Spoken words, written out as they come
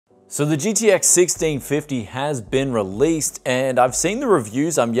So the GTX 1650 has been released and I've seen the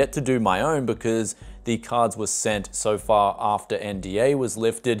reviews. I'm yet to do my own because the cards were sent so far after NDA was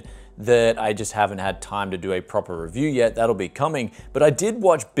lifted that I just haven't had time to do a proper review yet. That'll be coming. But I did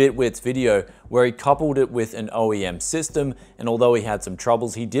watch Bitwit's video where he coupled it with an OEM system, and although he had some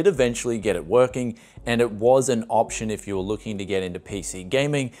troubles, he did eventually get it working, and it was an option if you were looking to get into PC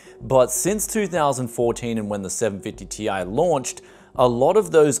gaming. But since 2014 and when the 750 Ti launched, a lot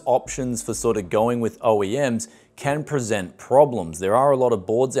of those options for sort of going with OEMs can present problems. There are a lot of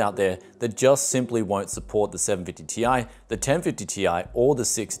boards out there that just simply won't support the 750 Ti, the 1050 Ti, or the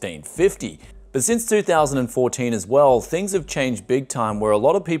 1650. But since 2014 as well, things have changed big time where a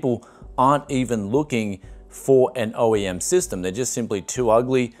lot of people aren't even looking for an OEM system. They're just simply too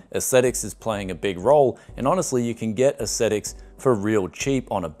ugly. Aesthetics is playing a big role, and honestly, you can get aesthetics for real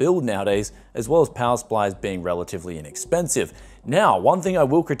cheap on a build nowadays, as well as power supplies being relatively inexpensive. Now, one thing I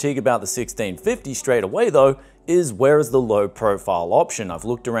will critique about the 1650 straight away though, is where is the low profile option? I've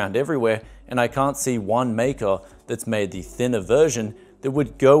looked around everywhere and I can't see one maker that's made the thinner version that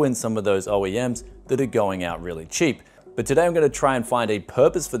would go in some of those OEMs that are going out really cheap. But today I'm going to try and find a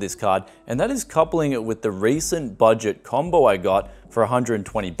purpose for this card, and that is coupling it with the recent budget combo I got for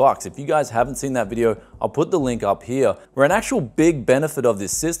 120 bucks. If you guys haven't seen that video, I'll put the link up here, where an actual big benefit of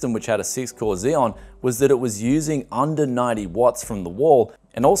this system, which had a 6-core Xeon, was that it was using under 90 watts from the wall,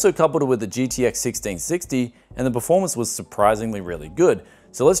 and also coupled it with the GTX 1660, and the performance was surprisingly really good.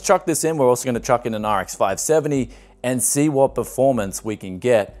 So let's chuck this in. We're also going to chuck in an RX 570 and see what performance we can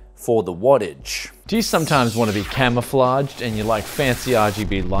get for the wattage. Do you sometimes want to be camouflaged and you like fancy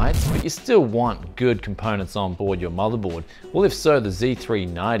RGB lights, but you still want good components on board your motherboard? Well, if so, the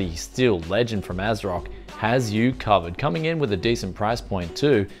Z390 Steel Legend from ASRock has you covered. Coming in with a decent price point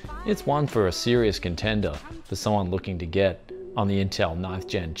too, it's one for a serious contender for someone looking to get on the Intel 9th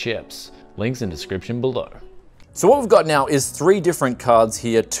Gen chips. Links in description below. So what we've got now is 3 different cards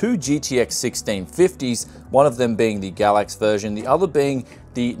here, 2 GTX 1650s, one of them being the Galax version, the other being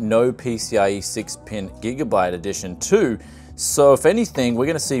the no PCIe 6-pin Gigabyte edition 2. So if anything, we're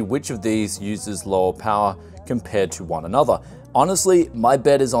going to see which of these uses lower power compared to one another. Honestly, my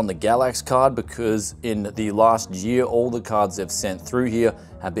bet is on the Galax card because in the last year, all the cards they've sent through here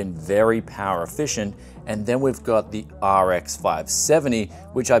have been very power efficient. And then we've got the RX 570,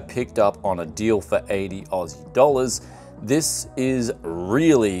 which I picked up on a deal for 80 Aussie dollars. This is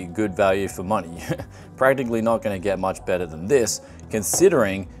really good value for money. Practically not going to get much better than this,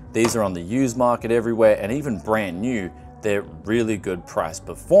 considering these are on the used market everywhere, and even brand new, they're really good price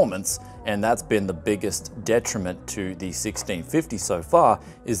performance. And that's been the biggest detriment to the 1650 so far,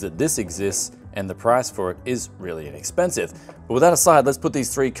 is that this exists and the price for it is really inexpensive. But with that aside, let's put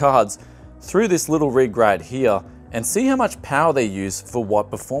these 3 cards through this little rig right here and see how much power they use for what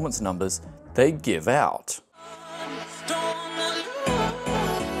performance numbers they give out.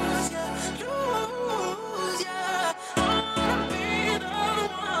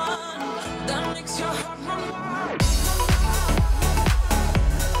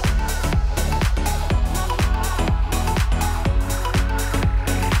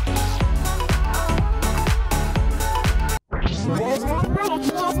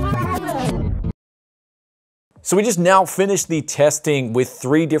 So we just now finished the testing with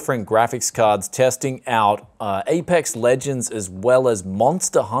 3 different graphics cards, testing out Apex Legends as well as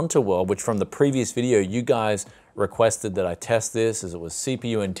Monster Hunter World, which from the previous video, you guys requested that I test this as it was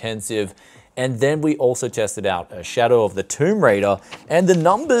CPU intensive. And then we also tested out Shadow of the Tomb Raider, and the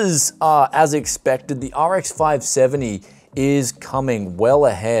numbers are as expected. The RX 570 is coming well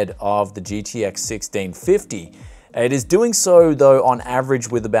ahead of the GTX 1650. It is doing so though on average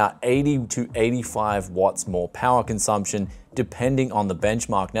with about 80 to 85 watts more power consumption depending on the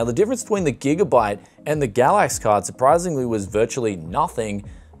benchmark. Now the difference between the Gigabyte and the Galax card surprisingly was virtually nothing,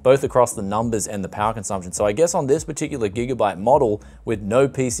 both across the numbers and the power consumption. So I guess on this particular Gigabyte model with no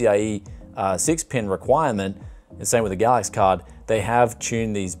PCIe 6-pin requirement, and same with the Galax card, they have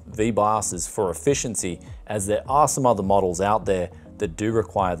tuned these V-BIOSes for efficiency, as there are some other models out there that do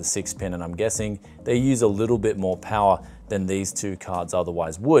require the 6-pin, and I'm guessing they use a little bit more power than these 2 cards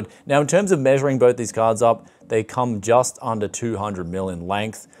otherwise would. Now in terms of measuring both these cards up, they come just under 200 mil in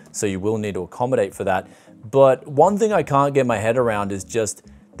length, so you will need to accommodate for that. But one thing I can't get my head around is just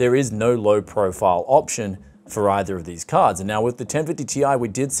there is no low profile option for either of these cards. And now with the 1050 Ti, we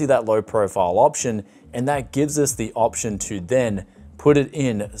did see that low profile option, and that gives us the option to then put it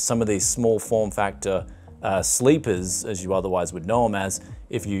in some of these small form factor sleepers, as you otherwise would know them as,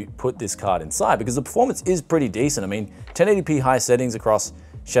 if you put this card inside, because the performance is pretty decent. I mean, 1080p high settings across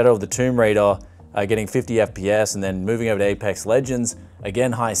Shadow of the Tomb Raider, getting 50 FPS, and then moving over to Apex Legends,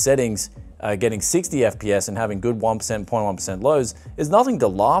 again high settings, getting 60 FPS and having good 1%, 0.1% lows is nothing to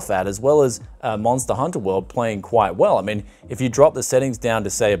laugh at, as well as Monster Hunter World playing quite well. I mean, if you drop the settings down to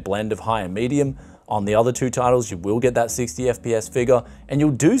say a blend of high and medium on the other two titles, you will get that 60 FPS figure, and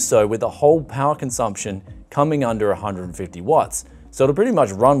you'll do so with the whole power consumption coming under 150 watts. So it'll pretty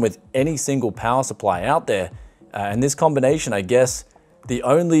much run with any single power supply out there. And this combination, I guess, the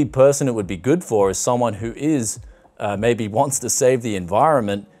only person it would be good for is someone who is maybe wants to save the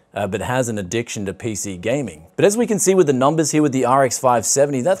environment, but has an addiction to PC gaming. But as we can see with the numbers here with the RX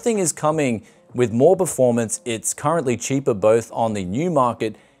 570, that thing is coming with more performance. It's currently cheaper both on the new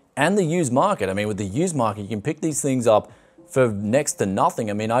market and the used market. I mean, with the used market, you can pick these things up for next to nothing.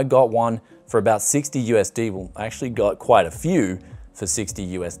 I mean, I got one for about 60 USD. Well, I actually got quite a few for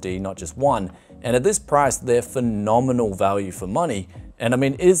 60 USD, not just one. And at this price, they're phenomenal value for money. And I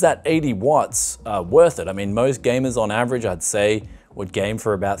mean, is that 80 watts worth it? I mean, most gamers on average, I'd say, would game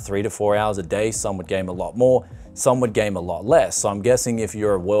for about 3 to 4 hours a day. Some would game a lot more, some would game a lot less. So I'm guessing if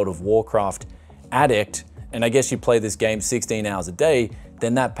you're a World of Warcraft addict, and I guess you play this game 16 hours a day,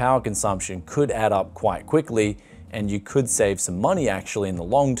 then that power consumption could add up quite quickly, and you could save some money actually in the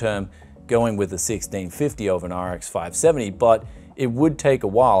long term going with the 1650 over an RX 570, but it would take a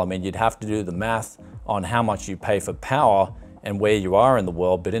while. I mean, you'd have to do the math on how much you pay for power and where you are in the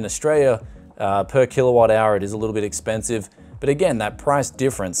world. But in Australia, per kilowatt hour, it is a little bit expensive. But again, that price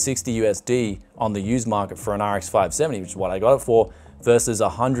difference, 60 USD on the used market for an RX 570, which is what I got it for, versus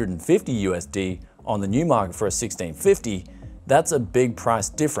 150 USD on the new market for a 1650, that's a big price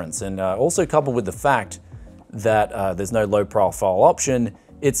difference. And also coupled with the fact that there's no low profile option,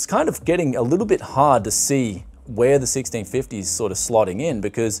 it's kind of getting a little bit hard to see where the 1650 is sort of slotting in,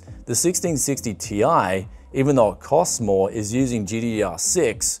 because the 1660 Ti, even though it costs more, is using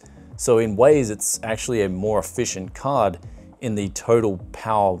GDDR6. So in ways, it's actually a more efficient card in the total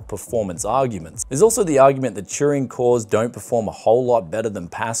power performance arguments. There's also the argument that Turing cores don't perform a whole lot better than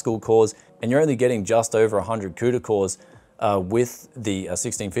Pascal cores, and you're only getting just over 100 CUDA cores with the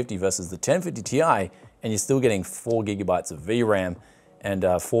 1650 versus the 1050 Ti, and you're still getting 4 gigabytes of VRAM and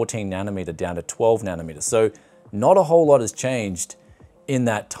 14 nanometer down to 12 nanometer. So not a whole lot has changed in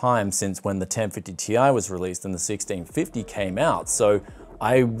that time since when the 1050 Ti was released and the 1650 came out. So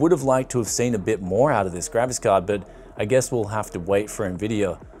I would have liked to have seen a bit more out of this graphics card, but I guess we'll have to wait for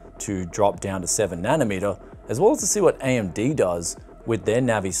NVIDIA to drop down to 7 nanometer, as well as to see what AMD does with their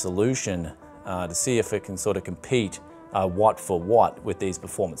Navi solution to see if it can sort of compete watt for watt with these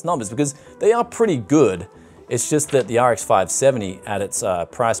performance numbers, because they are pretty good. It's just that the RX 570 at its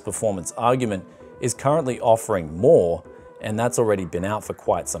price performance argument is currently offering more, and that's already been out for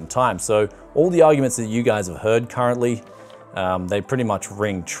quite some time. So all the arguments that you guys have heard currently, they pretty much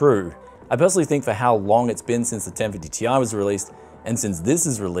ring true. I personally think for how long it's been since the 1050 Ti was released, and since this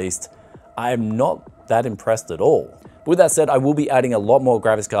is released, I am not that impressed at all. But with that said, I will be adding a lot more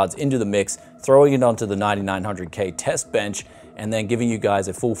graphics cards into the mix, throwing it onto the 9900K test bench, and then giving you guys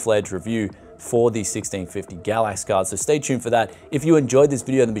a full-fledged review for the 1650 Galax card. So stay tuned for that. If you enjoyed this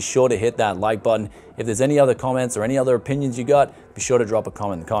video, then be sure to hit that like button. If there's any other comments or any other opinions you got, be sure to drop a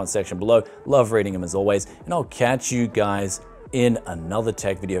comment in the comment section below. Love reading them as always, and I'll catch you guys in another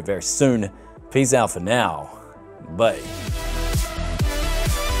tech video very soon. Peace out for now. Bye.